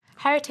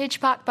Heritage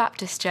Park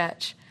Baptist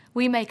Church.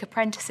 We make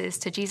apprentices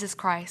to Jesus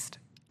Christ.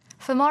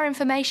 For more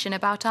information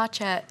about our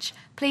church,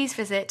 please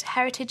visit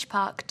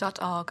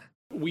heritagepark.org.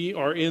 We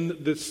are in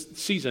this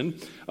season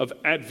of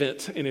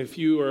Advent, and if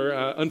you are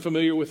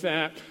unfamiliar with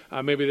that,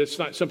 maybe that's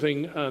not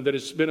something that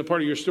has been a part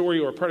of your story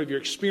or a part of your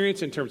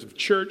experience in terms of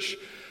church.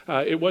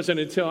 It wasn't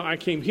until I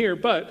came here,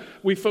 but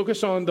we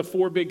focus on the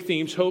four big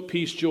themes: hope,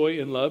 peace,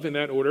 joy, and love, in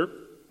that order.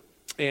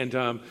 And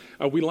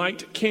we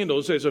light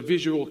candles as a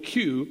visual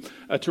cue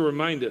to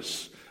remind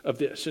us of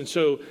this. And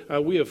so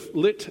we have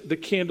lit the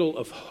candle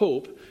of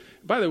hope.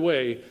 By the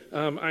way,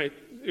 I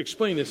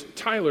explained this.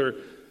 Tyler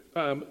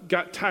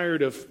got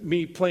tired of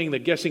me playing the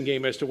guessing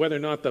game as to whether or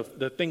not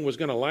the thing was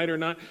going to light or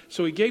not.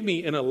 So he gave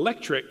me an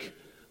electric.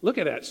 Look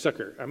at that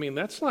sucker. I mean,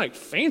 that's like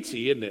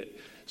fancy, isn't it?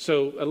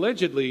 So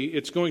allegedly,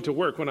 it's going to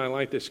work when I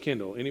light this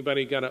candle.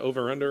 Anybody got an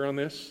over-under on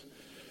this?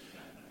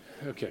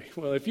 Okay,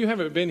 well, if you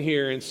haven't been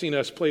here and seen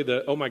us play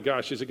the, oh my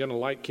gosh, is it going to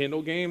light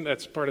candle game?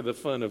 That's part of the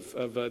fun of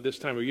this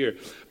time of year.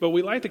 But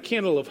we light the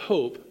candle of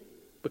hope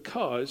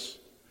because,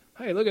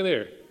 hey, look at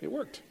there, it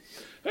worked.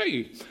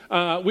 Hey,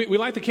 we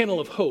light the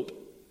candle of hope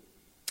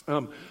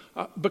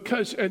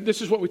because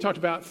this is what we talked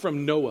about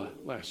from Noah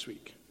last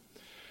week.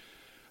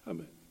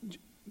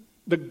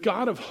 The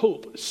God of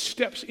hope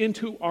steps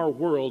into our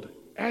world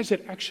as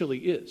it actually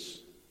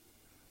is.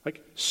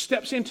 Like,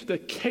 steps into the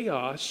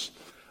chaos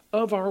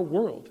of our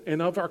world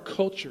and of our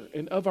culture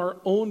and of our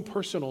own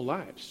personal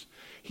lives.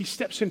 He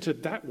steps into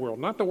that world,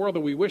 not the world that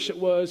we wish it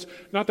was,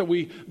 not the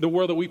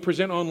world that we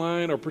present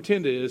online or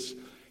pretend it is.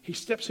 He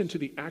steps into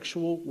the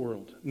actual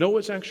world,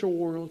 Noah's actual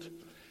world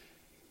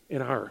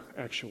and our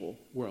actual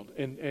world.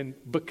 And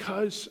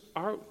because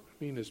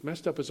as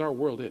messed up as our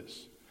world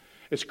is,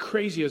 as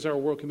crazy as our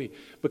world can be,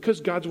 because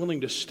God's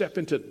willing to step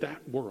into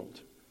that world,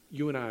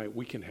 you and I,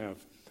 we can have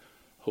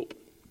hope.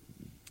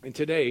 And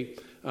today,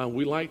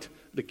 we light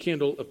the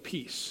candle of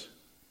peace.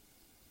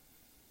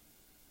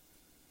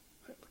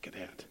 Look at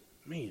that.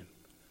 Man.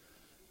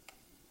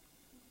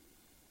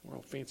 We're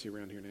all fancy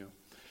around here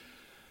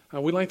now.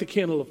 We light the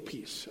candle of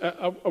peace.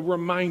 A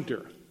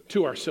reminder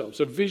to ourselves,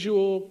 a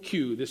visual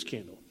cue, this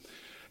candle,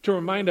 to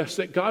remind us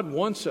that God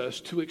wants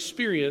us to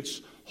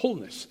experience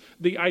wholeness.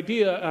 The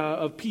idea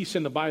of peace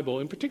in the Bible,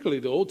 and particularly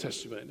the Old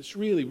Testament, it's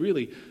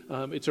really,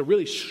 it's a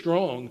really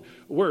strong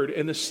word.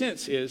 And the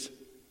sense is,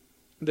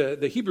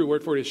 the Hebrew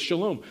word for it is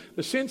shalom.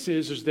 The sense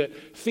is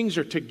that things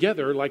are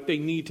together like they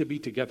need to be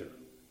together.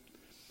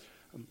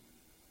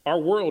 Our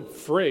world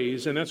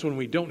phrase, and that's when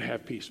we don't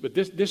have peace, but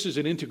this is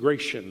an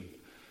integration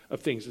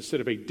of things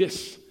instead of a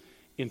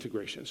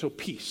disintegration. So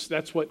peace,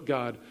 that's what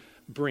God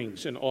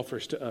brings and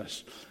offers to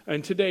us.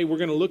 And today we're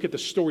going to look at the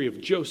story of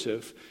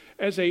Joseph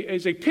as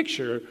a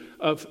picture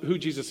of who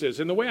Jesus is.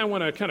 And the way I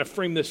want to kind of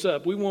frame this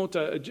up, we won't,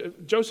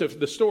 Joseph,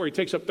 the story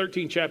takes up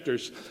 13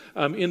 chapters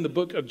in the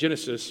book of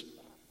Genesis.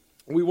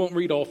 We won't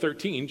read all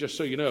 13, just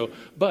so you know.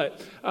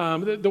 But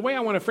the way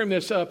I want to frame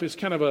this up is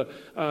kind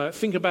of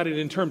think about it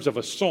in terms of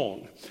a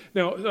song.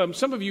 Now,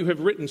 some of you have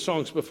written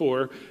songs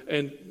before,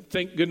 and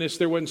thank goodness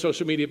there wasn't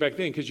social media back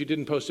then because you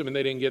didn't post them and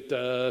they didn't get,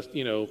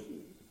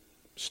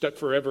 stuck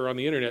forever on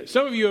the internet.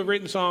 Some of you have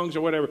written songs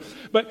or whatever.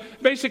 But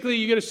basically,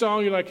 you get a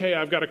song, you're like, hey,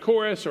 I've got a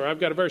chorus or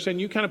I've got a verse,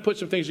 and you kind of put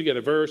some things together,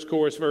 verse,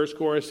 chorus,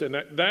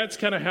 and that's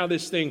kind of how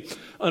this thing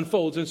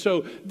unfolds. And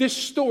so this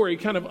story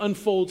kind of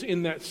unfolds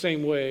in that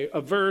same way.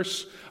 A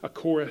verse, a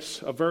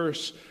chorus, a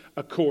verse,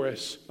 a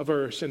chorus, a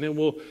verse, and then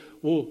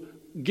we'll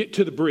get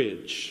to the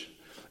bridge.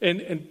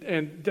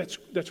 And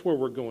that's where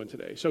we're going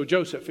today. So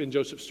Joseph, in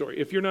Joseph's story.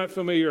 If you're not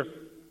familiar,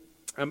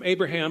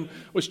 Abraham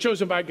was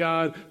chosen by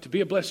God to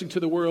be a blessing to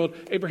the world.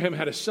 Abraham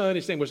had a son.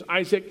 His name was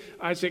Isaac.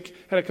 Isaac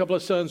had a couple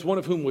of sons, one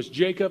of whom was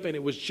Jacob, and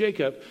it was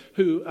Jacob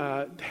who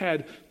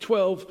had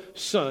 12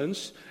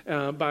 sons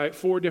by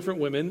 4 different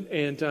women.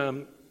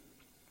 And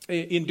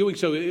in doing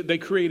so, they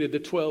created the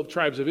 12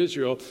 tribes of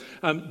Israel.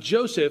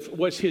 Joseph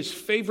was his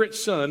favorite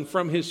son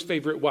from his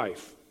favorite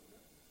wife.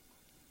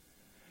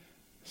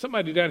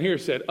 Somebody down here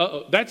said,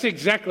 that's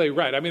exactly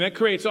right. I mean, that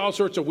creates all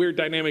sorts of weird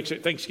dynamics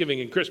at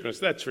Thanksgiving and Christmas,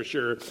 that's for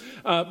sure.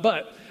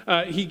 But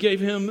he gave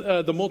him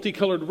the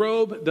multicolored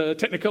robe, the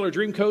Technicolor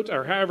Dreamcoat,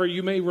 or however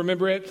you may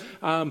remember it.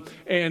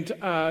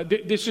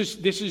 This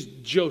is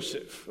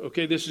Joseph,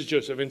 okay? This is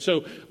Joseph. And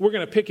so we're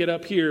going to pick it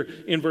up here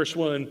in verse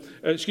 1.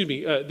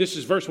 This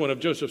is verse 1 of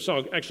Joseph's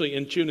song, actually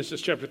in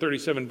Genesis chapter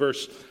 37,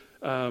 verse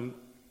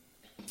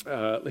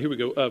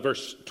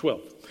verse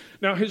 12.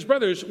 Now his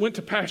brothers went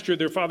to pasture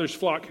their father's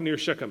flock near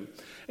Shechem.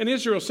 And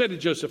Israel said to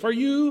Joseph,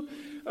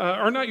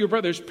 are not your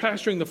brothers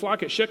pasturing the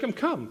flock at Shechem?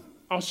 Come,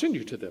 I'll send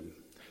you to them.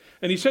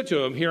 And he said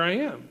to him, here I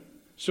am.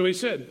 So he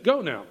said,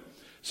 go now,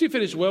 see if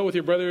it is well with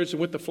your brothers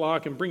and with the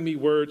flock, and bring me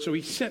word. So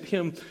he sent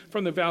him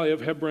from the valley of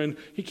Hebron.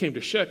 He came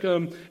to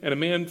Shechem, and a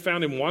man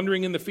found him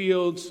wandering in the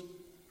fields.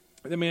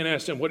 The man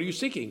asked him, what are you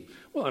seeking?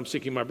 Well, I'm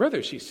seeking my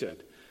brothers, he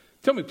said.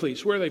 Tell me,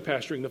 please, where are they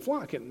pasturing the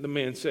flock? And the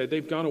man said,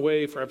 they've gone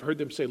away, for I've heard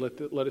them say,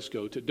 let us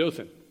go to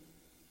Dothan.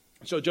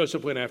 So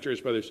Joseph went after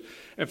his brothers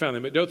and found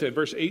them at Dothan.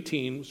 Verse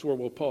 18 is where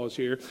we'll pause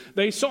here.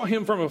 They saw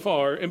him from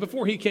afar, and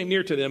before he came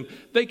near to them,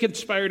 they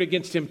conspired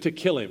against him to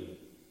kill him.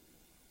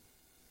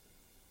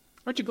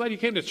 Aren't you glad you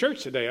came to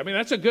church today? I mean,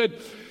 that's a good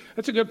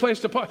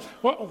place to pause.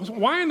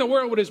 Why in the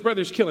world would his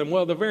brothers kill him?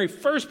 Well, the very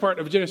first part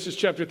of Genesis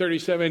chapter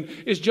 37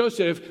 is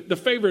Joseph, the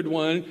favored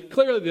one,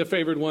 clearly the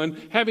favored one,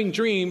 having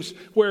dreams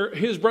where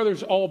his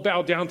brothers all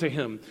bow down to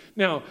him.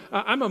 Now,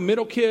 I'm a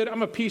middle kid.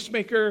 I'm a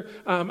peacemaker.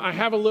 I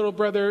have a little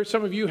brother.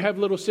 Some of you have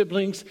little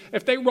siblings.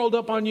 If they rolled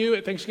up on you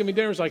at Thanksgiving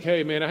dinner, it's like,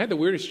 hey, man, I had the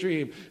weirdest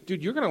dream.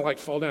 Dude, you're going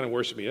to fall down and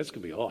worship me. That's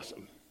going to be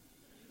awesome.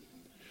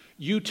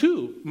 You,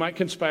 too, might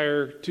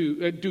conspire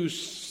to do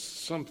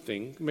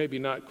something, maybe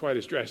not quite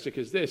as drastic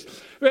as this.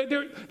 But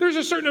there's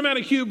a certain amount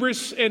of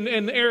hubris and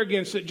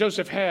arrogance that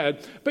Joseph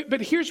had. But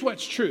here's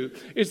what's true,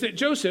 is that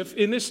Joseph,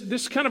 in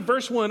this kind of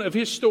verse 1 of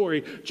his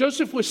story,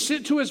 Joseph was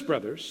sent to his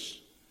brothers,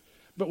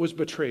 but was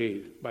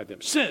betrayed by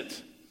them.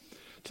 Sent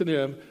to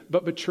them,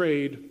 but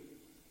betrayed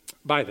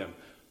by them.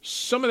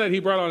 Some of that he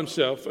brought on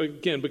himself,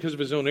 again, because of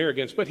his own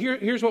arrogance. But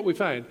here's what we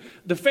find.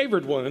 The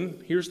favored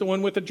one, here's the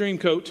one with the dream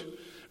coat,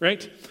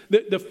 right?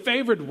 The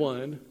favored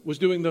one was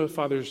doing the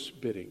Father's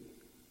bidding.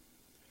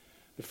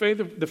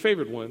 The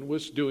favored one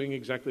was doing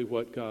exactly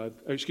what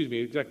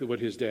exactly what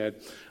his dad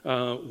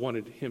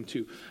wanted him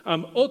to.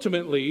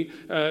 Ultimately,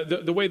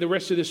 the way the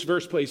rest of this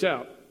verse plays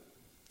out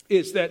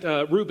is that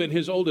Reuben,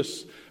 his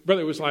oldest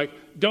brother, was like,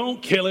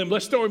 don't kill him,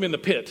 let's throw him in the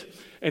pit.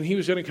 And he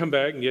was going to come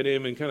back and get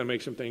him and kind of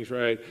make some things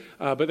right.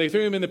 But they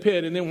threw him in the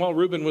pit, and then while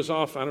Reuben was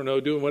off,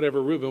 doing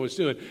whatever Reuben was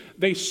doing,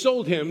 they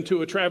sold him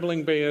to a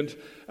traveling band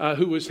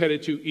who was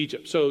headed to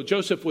Egypt. So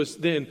Joseph was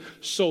then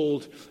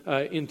sold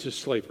into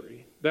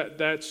slavery.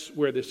 That's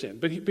where this ends.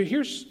 But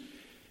here's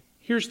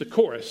the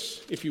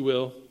chorus, if you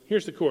will.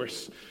 Here's the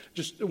chorus.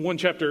 Just one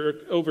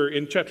chapter over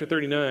in chapter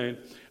 39,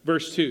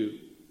 verse 2.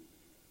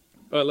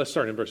 Let's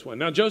start in verse 1.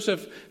 Now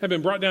Joseph had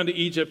been brought down to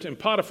Egypt, and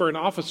Potiphar, an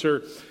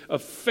officer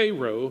of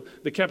Pharaoh,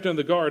 the captain of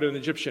the guard, an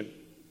Egyptian,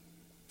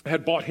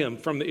 had bought him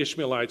from the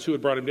Ishmaelites who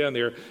had brought him down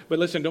there. But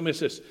listen, don't miss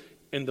this.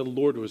 And the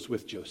Lord was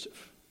with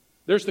Joseph.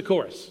 There's the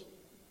chorus.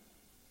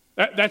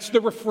 That's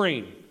the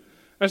refrain.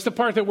 That's the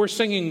part that we're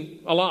singing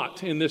a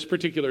lot in this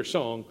particular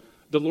song.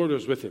 The Lord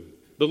was with him.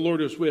 The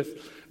Lord was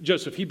with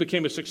Joseph. He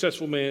became a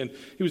successful man.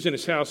 He was in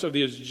his house in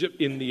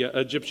the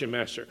Egyptian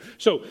master.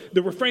 So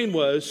the refrain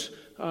was,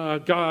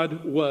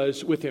 God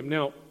was with him.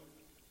 Now,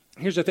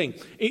 here's the thing.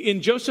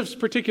 In Joseph's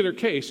particular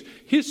case,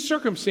 his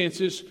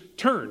circumstances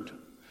turned.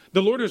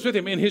 The Lord was with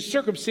him, and his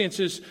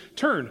circumstances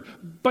turned.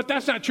 But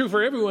that's not true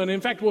for everyone.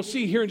 In fact, we'll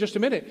see here in just a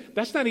minute,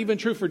 that's not even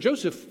true for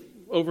Joseph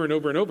over and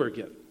over and over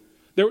again.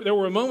 There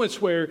were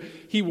moments where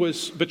he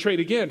was betrayed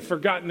again,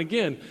 forgotten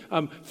again.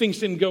 Things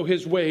didn't go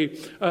his way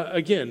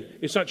again.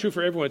 It's not true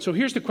for everyone. So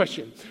here's the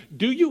question.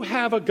 Do you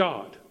have a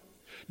God?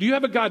 Do you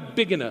have a God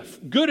big enough,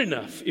 good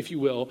enough, if you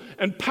will,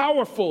 and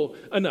powerful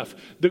enough?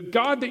 The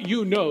God that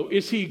you know,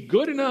 is he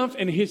good enough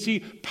and is he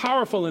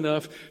powerful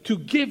enough to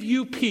give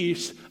you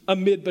peace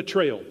amid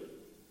betrayal?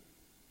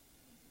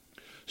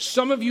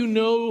 Some of you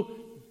know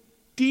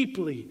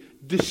deeply,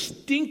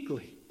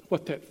 distinctly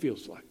what that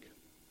feels like.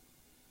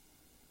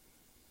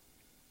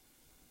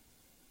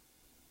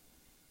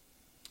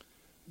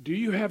 Do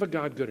you have a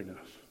God good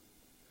enough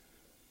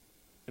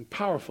and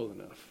powerful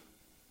enough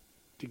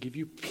to give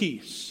you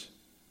peace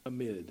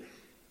amid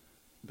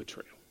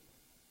betrayal?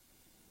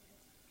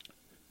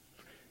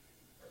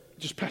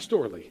 Just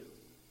pastorally.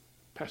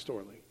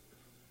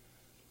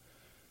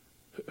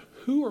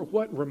 Who or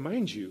what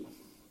reminds you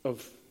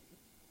of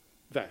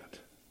that?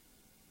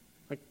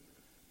 Like,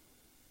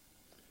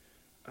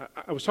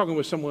 I was talking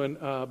with someone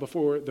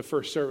before the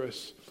first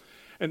service,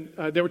 and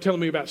they were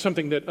telling me about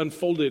something that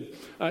unfolded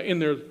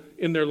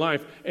in their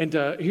life. And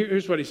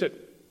here's what he said.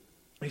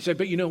 He said,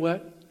 but you know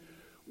what?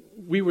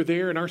 We were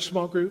there in our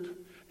small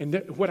group, and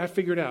what I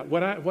figured out,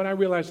 what I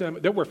realized,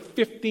 there were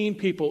 15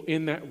 people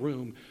in that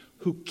room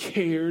who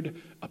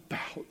cared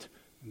about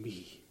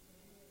me.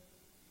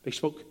 They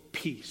spoke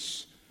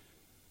peace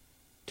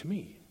to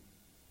me.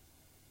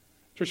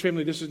 Church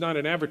family, this is not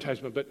an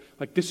advertisement,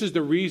 but this is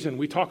the reason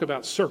we talk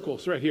about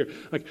circles right here.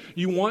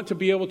 You want to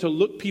be able to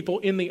look people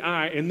in the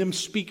eye and them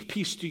speak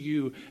peace to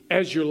you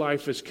as your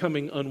life is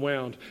coming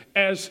unwound,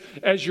 as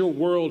your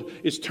world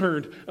is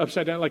turned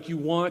upside down. You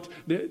want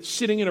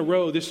sitting in a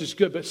row, this is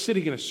good, but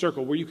sitting in a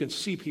circle where you can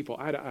see people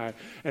eye to eye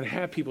and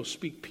have people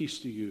speak peace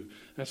to you.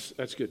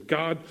 That's good.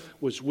 God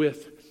was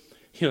with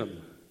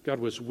him. God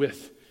was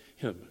with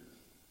him.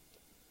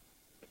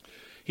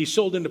 He's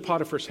sold into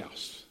Potiphar's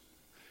house.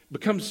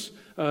 Becomes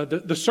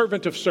the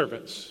servant of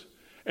servants.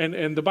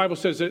 And the Bible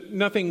says that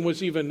nothing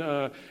was even,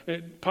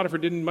 Potiphar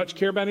didn't much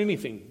care about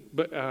anything,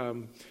 but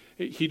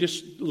he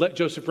just let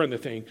Joseph run the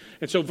thing.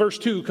 And so verse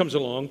 2 comes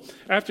along.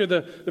 After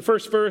the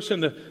first verse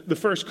and the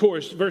first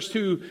chorus, verse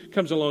 2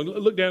 comes along.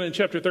 Look down in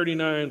chapter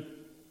 39,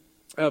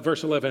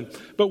 verse 11.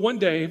 But one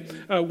day,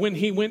 when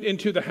he went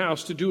into the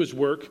house to do his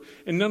work,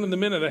 and none of the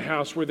men of the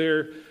house were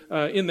there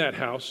in that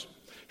house,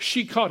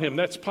 she caught him,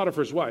 that's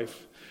Potiphar's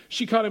wife.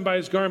 She caught him by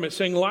his garment,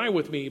 saying, lie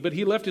with me. But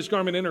he left his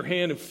garment in her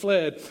hand and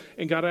fled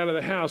and got out of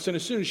the house. And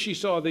as soon as she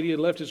saw that he had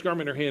left his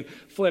garment in her hand,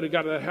 fled and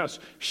got out of the house,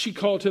 she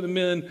called to the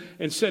men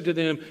and said to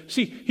them,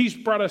 see, he's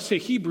brought us a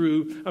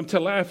Hebrew to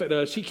laugh at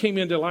us. He came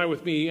in to lie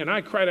with me, and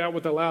I cried out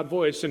with a loud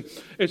voice. And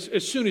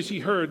as soon as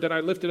he heard that I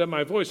lifted up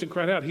my voice and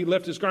cried out, he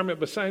left his garment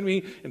beside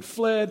me and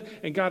fled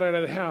and got out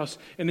of the house.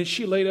 And then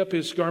she laid up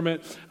his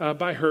garment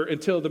by her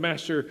until the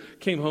master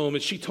came home.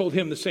 And she told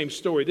him the same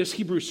story. This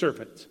Hebrew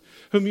servant,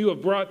 whom you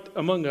have brought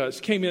among us,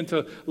 came in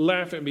to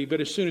laugh at me. But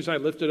as soon as I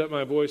lifted up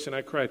my voice and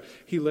I cried,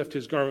 he left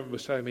his garment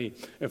beside me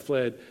and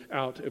fled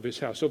out of his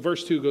house. So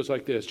verse 2 goes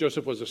like this.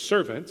 Joseph was a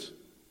servant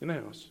in the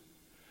house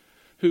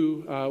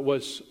who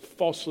was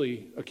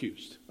falsely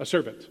accused. A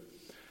servant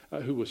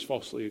who was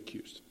falsely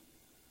accused.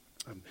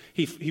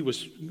 He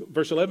was,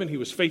 verse 11, he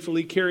was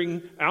faithfully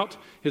carrying out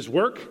his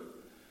work.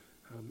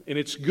 And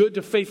it's good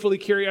to faithfully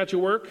carry out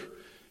your work.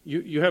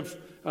 You have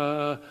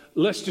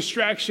less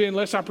distraction,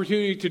 less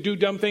opportunity to do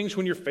dumb things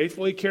when you're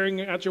faithfully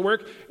carrying out your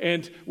work.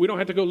 And we don't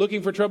have to go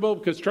looking for trouble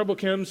because trouble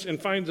comes and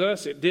finds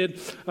us. It did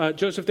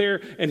Joseph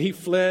there, and he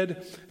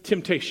fled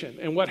temptation.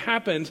 And what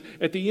happened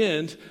at the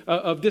end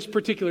of this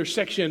particular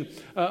section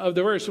of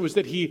the verse was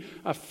that he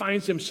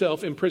finds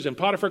himself in prison.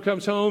 Potiphar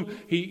comes home.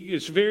 He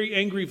is very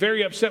angry,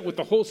 very upset with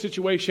the whole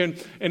situation.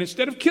 And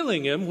instead of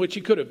killing him, which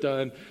he could have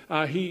done,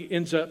 he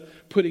ends up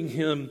putting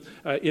him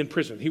in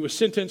prison. He was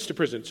sentenced to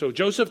prison. So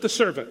Joseph the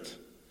servant,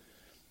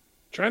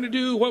 trying to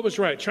do what was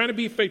right, trying to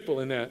be faithful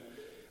in that,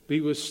 but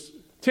he was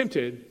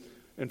tempted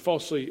and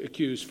falsely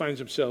accused, finds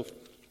himself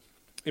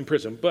in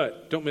prison.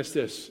 But don't miss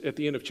this. At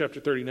the end of chapter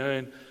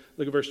 39,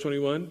 look at verse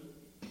 21.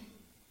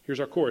 Here's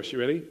our chorus. You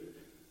ready?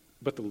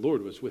 But the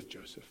Lord was with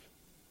Joseph,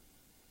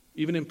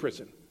 even in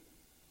prison.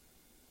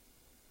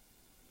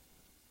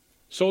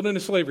 Sold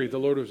into slavery, the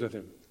Lord was with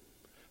him.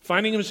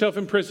 Finding himself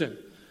in prison,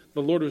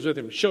 the Lord was with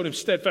him, showed him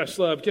steadfast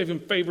love, gave him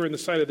favor in the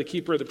sight of the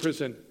keeper of the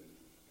prison.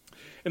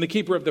 And the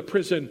keeper of the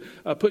prison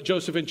put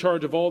Joseph in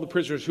charge of all the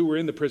prisoners who were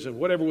in the prison.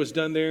 Whatever was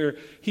done there,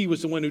 he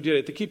was the one who did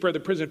it. The keeper of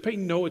the prison paid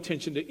no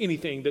attention to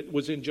anything that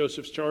was in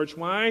Joseph's charge.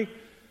 Why?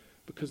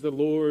 Because the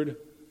Lord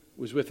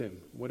was with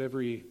him.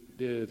 Whatever he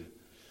did,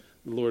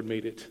 the Lord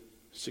made it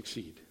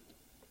succeed.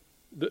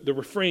 The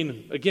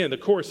refrain, again, the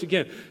chorus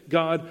again,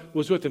 God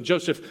was with him.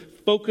 Joseph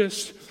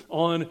focused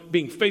on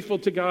being faithful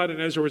to God,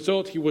 and as a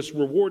result, he was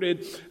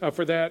rewarded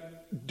for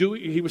that.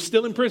 He was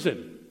still in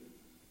prison,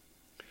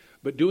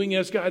 but doing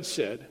as God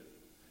said,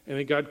 and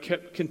then God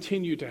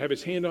continued to have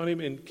his hand on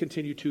him and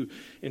continue to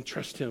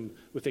entrust him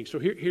with things. So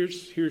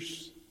here's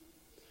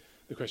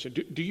the question.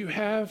 Do you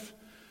have,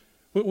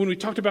 when we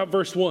talked about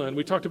verse 1,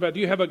 we talked about, do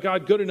you have a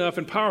God good enough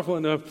and powerful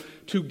enough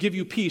to give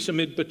you peace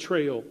amid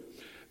betrayal?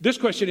 This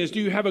question is,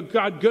 do you have a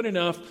God good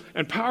enough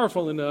and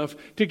powerful enough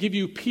to give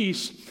you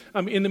peace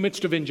in the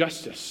midst of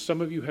injustice?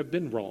 Some of you have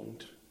been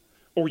wronged,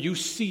 or you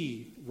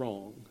see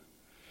wrong,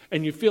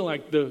 and you feel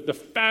like the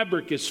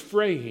fabric is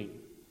fraying.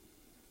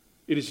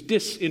 It is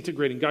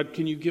disintegrating. God,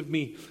 can you give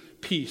me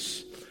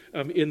peace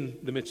in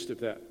the midst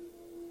of that?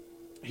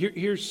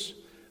 Here's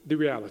the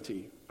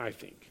reality, I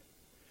think,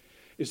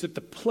 is that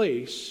the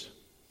place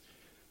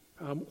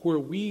where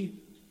we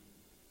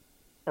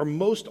are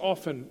most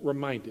often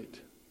reminded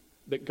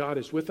that God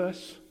is with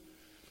us,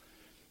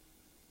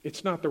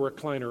 it's not the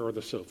recliner or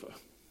the sofa.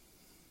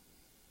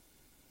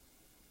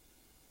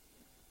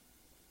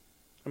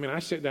 I mean, I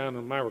sit down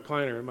on my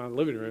recliner in my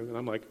living room and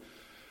I'm like,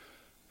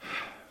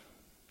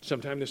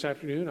 sometime this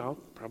afternoon, I'll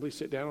probably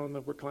sit down on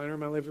the recliner in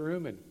my living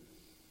room and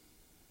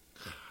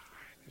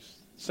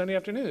Sunday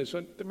afternoon is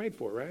what they're made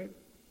for, right?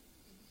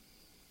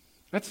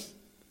 That's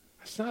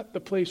not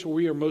the place where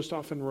we are most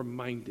often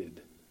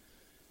reminded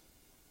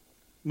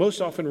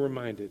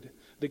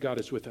that God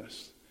is with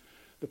us.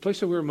 The place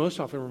that we're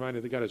most often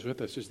reminded that God is with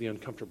us is the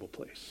uncomfortable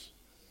place.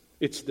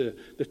 It's the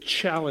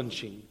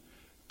challenging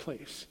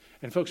place.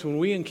 And folks, when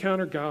we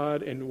encounter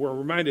God and we're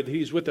reminded that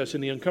he's with us in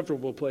the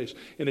uncomfortable place,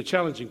 in the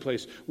challenging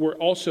place, we're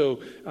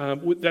also,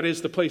 that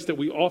is the place that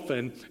we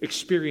often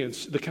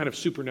experience the kind of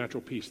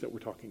supernatural peace that we're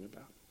talking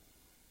about.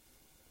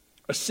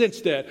 A sense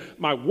that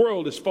my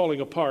world is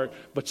falling apart,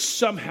 but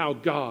somehow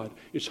God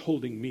is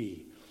holding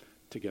me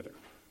together.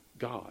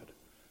 God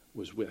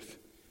was with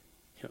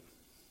him.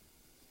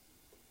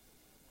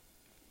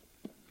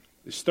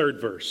 This third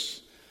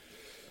verse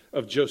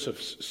of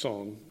Joseph's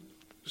song,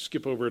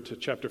 skip over to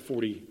chapter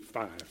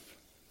 45.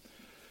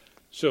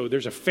 So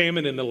there's a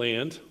famine in the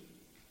land.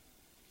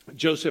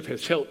 Joseph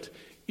has helped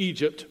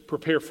Egypt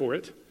prepare for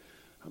it.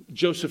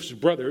 Joseph's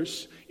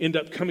brothers end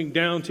up coming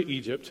down to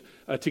Egypt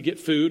to get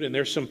food, and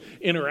there's some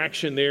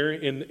interaction there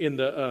in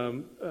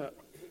the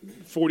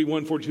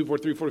 41, 42,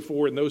 43,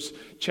 44, in those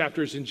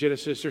chapters in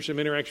Genesis. There's some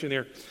interaction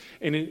there.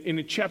 And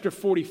in chapter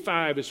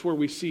 45 is where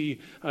we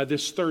see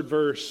this third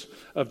verse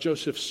of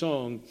Joseph's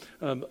song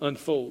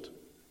unfold.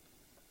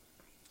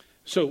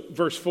 So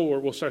verse 4,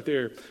 we'll start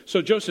there.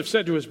 So Joseph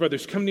said to his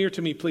brothers, "Come near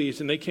to me,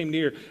 please." And they came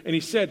near. And he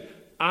said,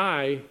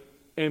 "I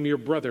am your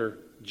brother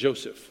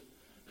Joseph,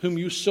 whom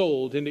you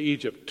sold into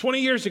Egypt."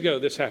 20 years ago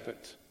this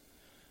happened.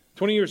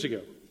 20 years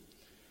ago.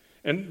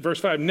 And verse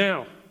 5,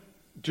 now,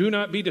 do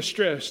not be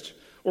distressed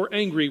or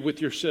angry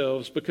with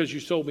yourselves because you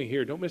sold me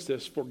here. Don't miss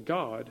this. For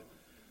God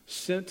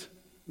sent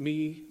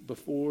me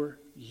before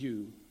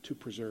you to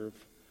preserve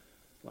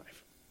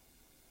life.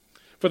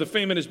 For the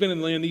famine has been in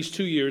the land these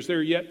 2 years. There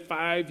are yet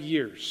 5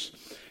 years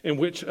in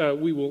which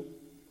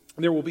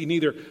there will be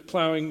neither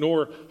plowing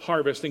nor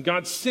harvest. And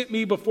God sent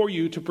me before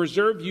you to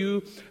preserve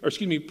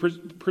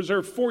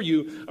for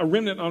you a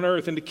remnant on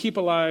earth and to keep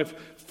alive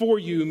for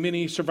you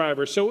many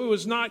survivors. So it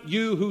was not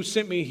you who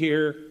sent me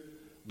here,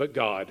 but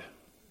God.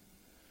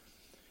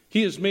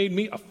 He has made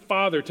me a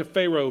father to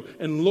Pharaoh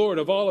and Lord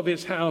of all of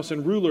his house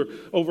and ruler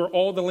over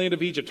all the land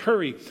of Egypt.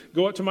 Hurry,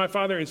 go up to my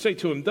father and say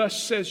to him,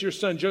 thus says your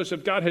son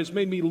Joseph, God has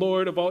made me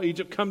Lord of all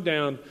Egypt. Come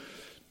to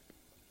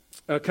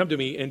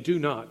me and do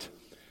not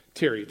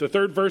tarry. The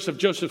third verse of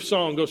Joseph's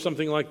song goes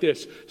something like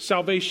this.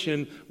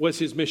 Salvation was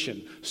his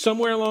mission.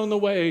 Somewhere along the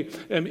way,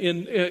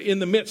 in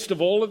the midst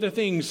of all of the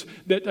things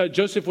that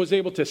Joseph was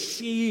able to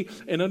see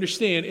and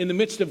understand, in the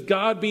midst of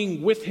God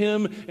being with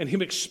him and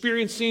him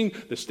experiencing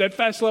the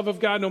steadfast love of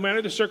God, no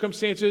matter the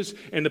circumstances,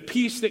 and the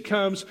peace that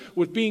comes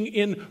with being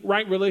in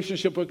right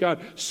relationship with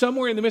God,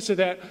 somewhere in the midst of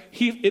that,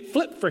 it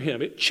flipped for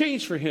him. It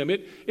changed for him.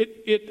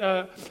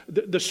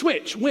 The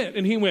switch went,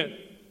 and he went,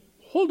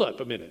 hold up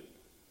a minute.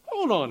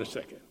 Hold on a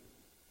second.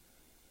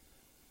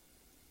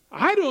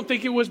 I don't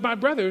think it was my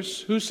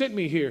brothers who sent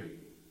me here.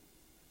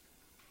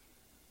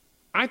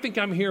 I think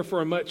I'm here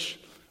for a much,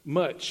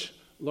 much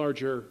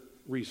larger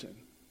reason.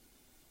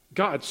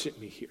 God sent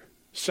me here.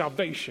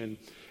 Salvation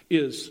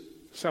is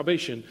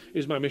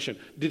my mission.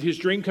 Did his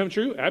dream come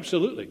true?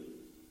 Absolutely.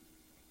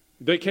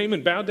 They came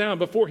and bowed down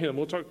before him.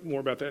 We'll talk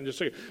more about that in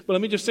just a second. But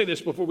let me just say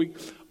this before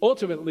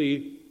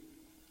ultimately,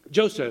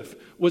 Joseph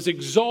was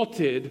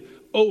exalted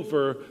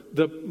over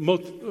the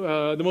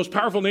most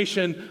powerful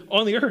nation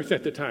on the earth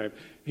at the time.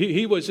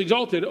 He was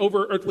exalted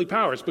over earthly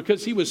powers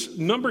because he was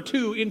number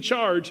 2 in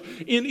charge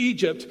in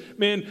Egypt.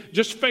 Man,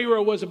 just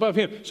Pharaoh was above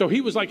him. So he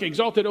was like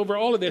exalted over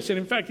all of this. And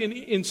in fact,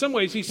 in some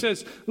ways, he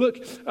says, look,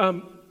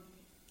 I'm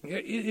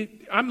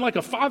like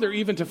a father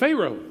even to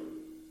Pharaoh.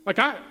 Like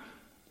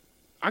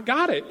I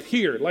got it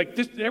here. Like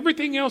this,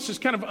 everything else is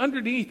kind of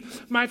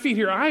underneath my feet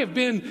here. I have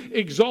been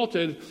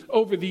exalted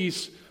over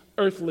these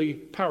earthly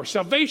power.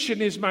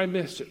 Salvation is my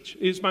message,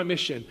 is my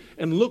mission.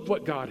 And look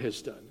what God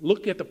has done.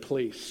 Look at the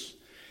place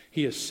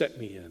he has set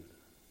me in.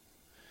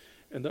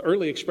 And the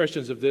early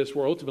expressions of this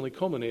were ultimately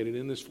culminated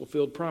in this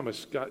fulfilled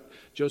promise.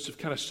 Joseph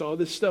kind of saw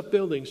this stuff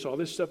building,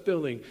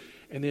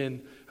 and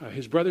then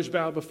his brothers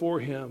bowed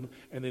before him,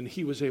 and then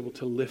he was able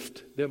to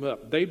lift them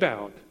up. They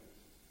bowed,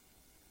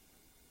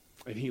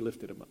 and he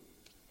lifted them up.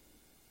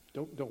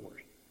 Don't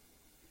worry.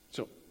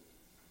 So,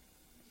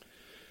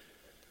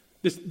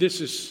 This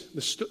is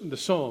the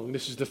song.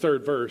 This is the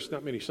third verse.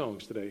 Not many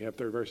songs today have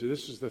third verses.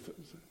 This is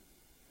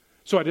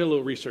So I did a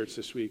little research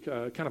this week,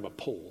 kind of a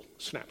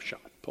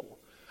snapshot poll.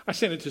 I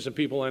sent it to some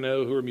people I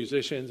know who are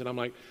musicians, and I'm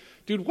like,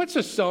 dude, what's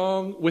a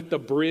song with the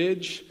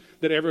bridge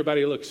that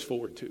everybody looks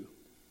forward to?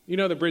 You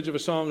know, the bridge of a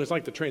song is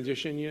like the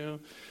transition, you know?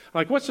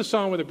 Like, what's the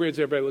song with the bridge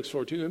that everybody looks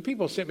forward to? And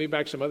people sent me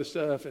back some other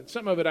stuff, and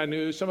some of it I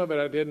knew, some of it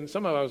I didn't.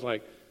 Some of it I was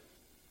like,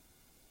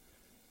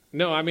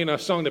 no, I mean a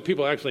song that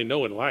people actually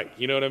know and like.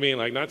 You know what I mean?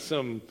 Like not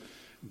some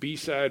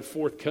B-side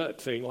fourth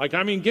cut thing. Like,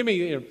 I mean, give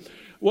me...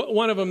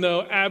 One of them,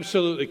 though,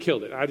 absolutely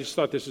killed it. I just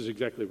thought this is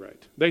exactly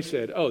right. They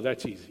said, oh,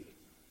 that's easy.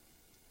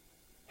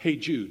 Hey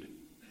Jude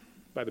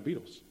by the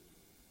Beatles.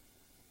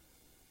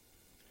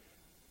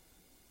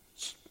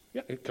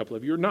 Yeah, a couple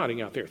of you are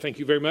nodding out there. Thank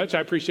you very much. I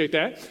appreciate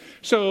that.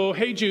 So,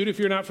 Hey Jude, if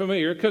you're not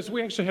familiar, because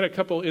we actually had a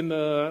couple in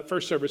the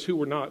first service who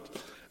were not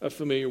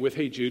familiar with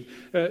Hey Jude.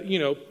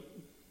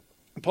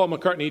 Paul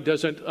McCartney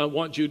doesn't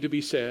want Jude to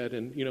be sad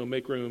and,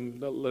 make room,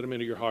 let him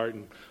into your heart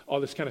and all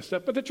this kind of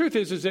stuff. But the truth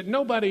is that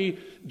nobody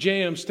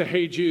jams to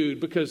Hey Jude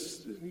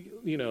because,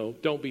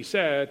 don't be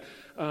sad,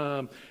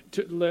 to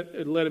let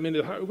him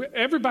into the heart.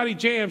 Everybody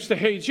jams to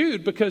Hey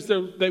Jude because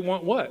they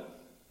want what?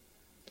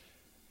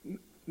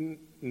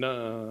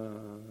 Na,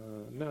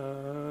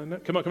 na, na.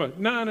 Come on.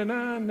 Na, na,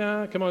 na,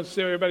 na. Come on,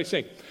 everybody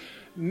sing.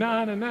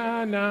 Na, na,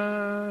 na,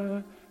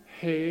 na.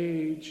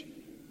 Hey Jude.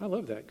 I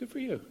love that. Good for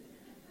you.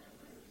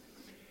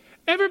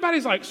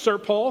 Everybody's like, Sir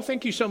Paul,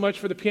 thank you so much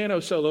for the piano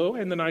solo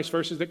and the nice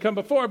verses that come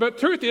before. But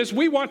truth is,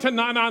 we want to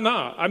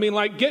na-na-na. I mean,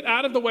 like, get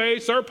out of the way,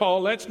 Sir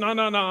Paul, let's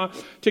na-na-na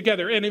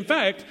together. And in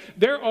fact,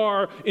 there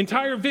are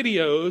entire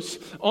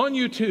videos on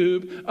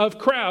YouTube of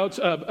crowds,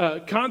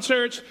 of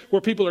concerts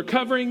where people are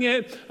covering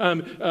it,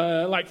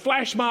 like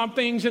flash mob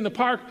things in the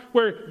park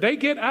where they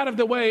get out of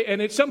the way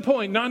and at some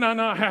point,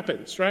 na-na-na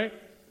happens, right?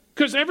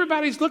 Because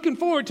everybody's looking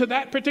forward to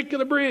that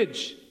particular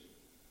bridge.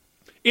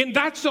 In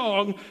that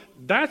song,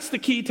 that's the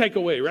key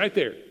takeaway right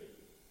there.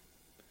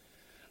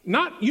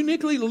 Not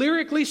uniquely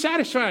lyrically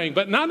satisfying,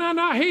 but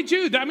na, hey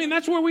Jude. I mean,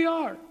 that's where we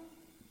are.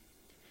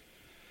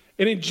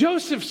 And in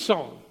Joseph's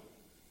song,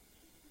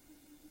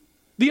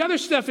 the other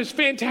stuff is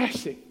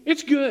fantastic.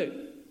 It's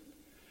good.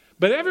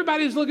 But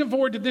everybody's looking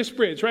forward to this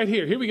bridge right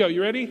here. Here we go.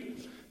 You ready?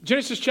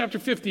 Genesis chapter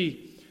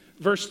 50,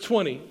 verse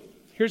 20.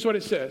 Here's what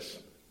it says.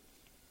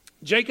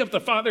 Jacob, the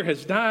father,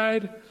 has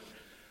died.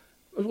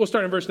 We'll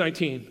start in verse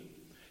 19.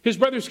 His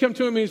brothers come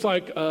to him, and he's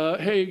like,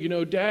 hey,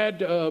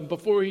 Dad,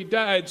 before he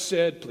died,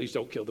 said, please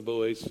don't kill the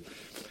boys.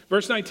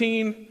 Verse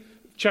 19,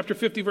 chapter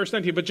 50, verse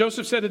 19. But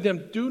Joseph said to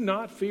them, do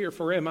not fear,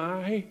 for am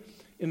I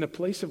in the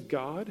place of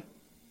God?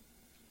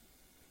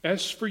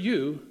 As for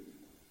you,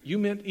 you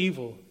meant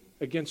evil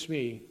against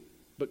me,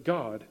 but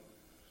God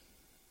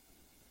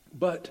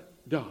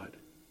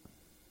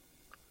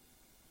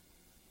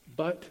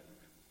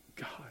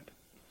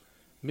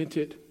meant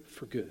it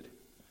for good,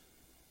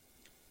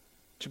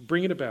 to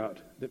bring it about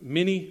that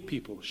many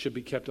people should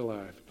be kept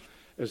alive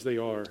as they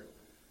are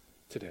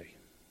today.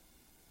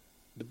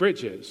 The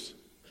bridge is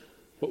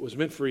what was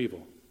meant for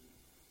evil,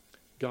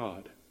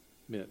 God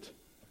meant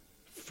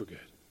for good.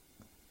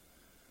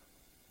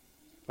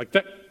 Like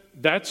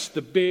that's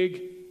the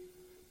big,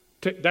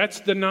 that's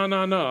the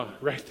na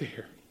right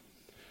there.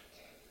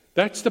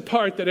 That's the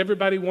part that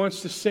everybody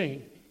wants to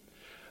sing.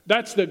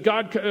 That's the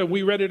God,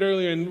 we read it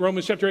earlier in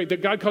Romans chapter 8,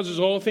 that God causes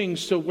all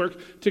things to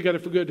work together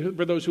for good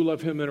for those who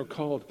love him and are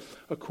called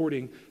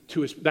according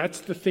to his.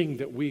 That's the thing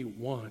that we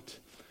want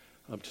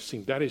to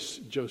sing. That is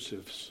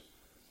Joseph's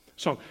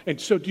song.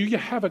 And so do you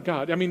have a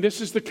God? I mean,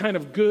 this is the kind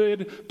of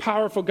good,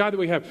 powerful God that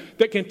we have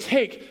that can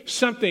take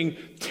something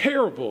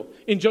terrible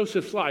in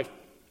Joseph's life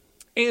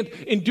and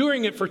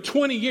enduring it for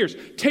 20 years,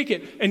 take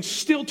it and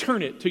still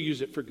turn it to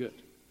use it for good.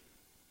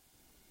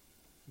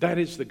 That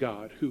is the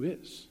God who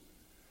is.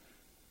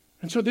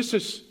 And so this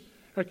is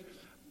like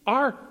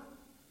our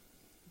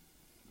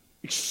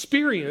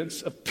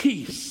experience of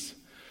peace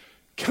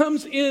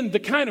comes in the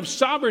kind of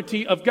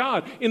sovereignty of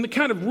God, in the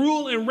kind of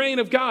rule and reign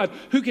of God,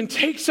 who can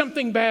take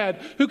something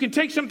bad, who can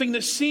take something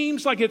that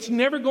seems like it's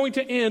never going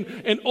to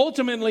end, and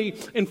ultimately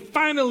and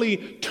finally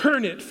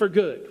turn it for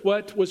good.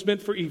 What was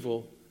meant for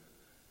evil,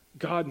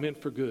 God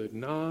meant for good.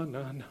 Nah.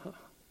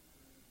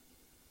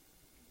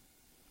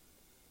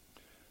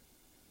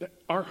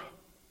 Our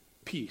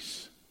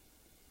peace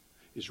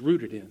is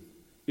rooted in,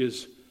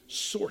 is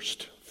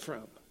sourced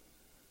from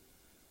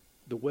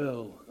the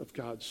well of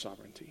God's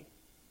sovereignty.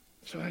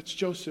 So that's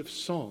Joseph's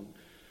song.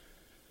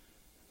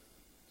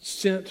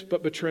 Sent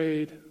but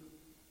betrayed,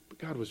 but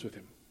God was with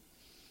him.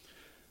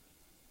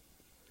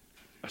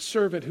 A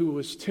servant who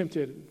was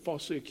tempted and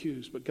falsely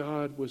accused, but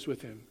God was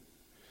with him.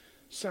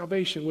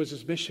 Salvation was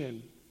his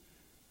mission.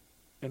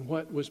 And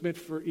what was meant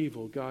for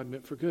evil, God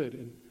meant for good.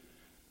 And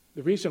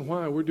the reason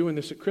why we're doing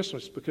this at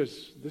Christmas,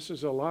 because this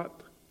is a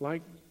lot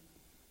like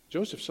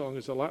Joseph's song,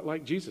 is a lot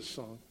like Jesus'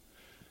 song.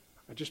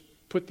 I just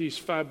put these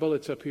 5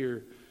 bullets up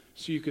here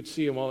so you could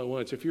see them all at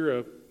once. If you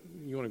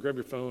want to grab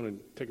your phone and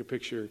take a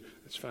picture,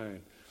 that's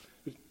fine.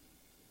 But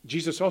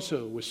Jesus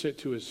also was sent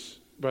to his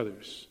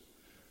brothers,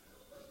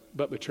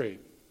 but betrayed.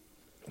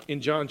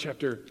 In John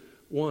chapter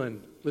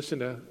 1, listen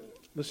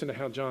to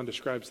how John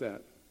describes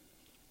that.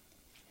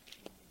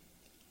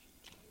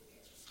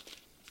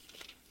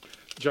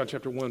 John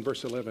chapter 1,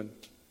 verse 11.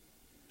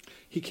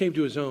 He came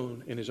to his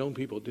own, and his own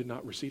people did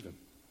not receive him.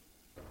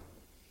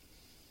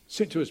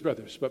 Sent to his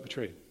brothers, but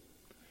betrayed.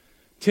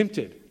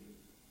 Tempted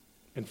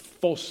and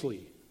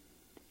falsely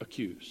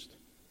accused.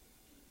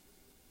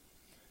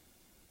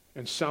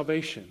 And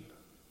salvation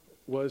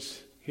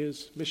was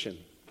his mission.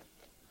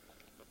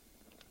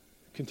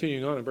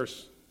 Continuing on in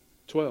verse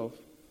 12.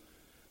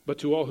 But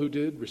to all who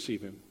did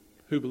receive him,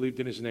 who believed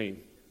in his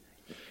name,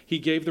 he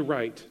gave the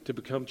right to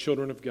become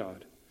children of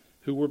God,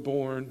 who were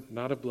born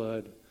not of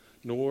blood,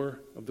 nor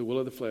of the will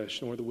of the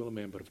flesh, nor the will of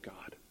man, but of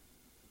God.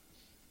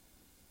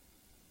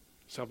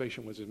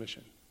 Salvation was his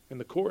mission. And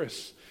the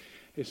chorus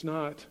is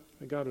not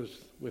that God was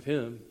with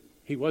him.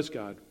 He was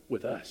God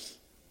with us.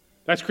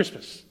 That's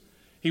Christmas.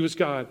 He was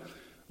God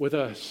with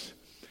us.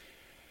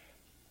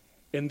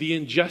 And the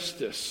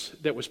injustice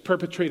that was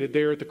perpetrated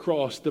there at the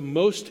cross, the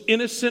most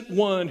innocent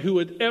one who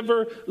had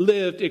ever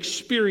lived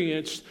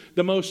experienced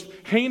the most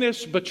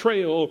heinous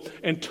betrayal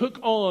and took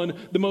on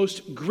the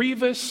most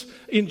grievous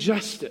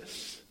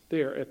injustice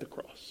there at the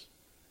cross.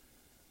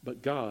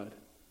 But God,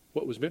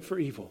 what was meant for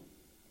evil,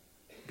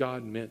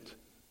 God meant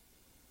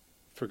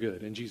for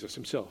good. And Jesus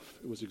himself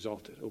was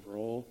exalted over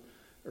all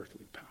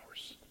earthly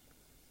powers.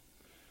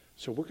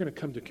 So we're going to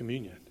come to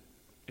communion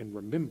and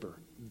remember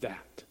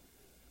that.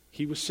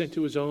 He was sent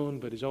to his own,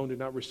 but his own did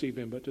not receive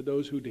him. But to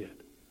those who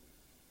did,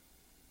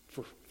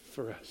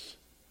 for us,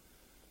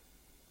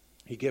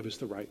 he gave us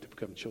the right to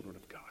become children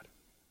of God.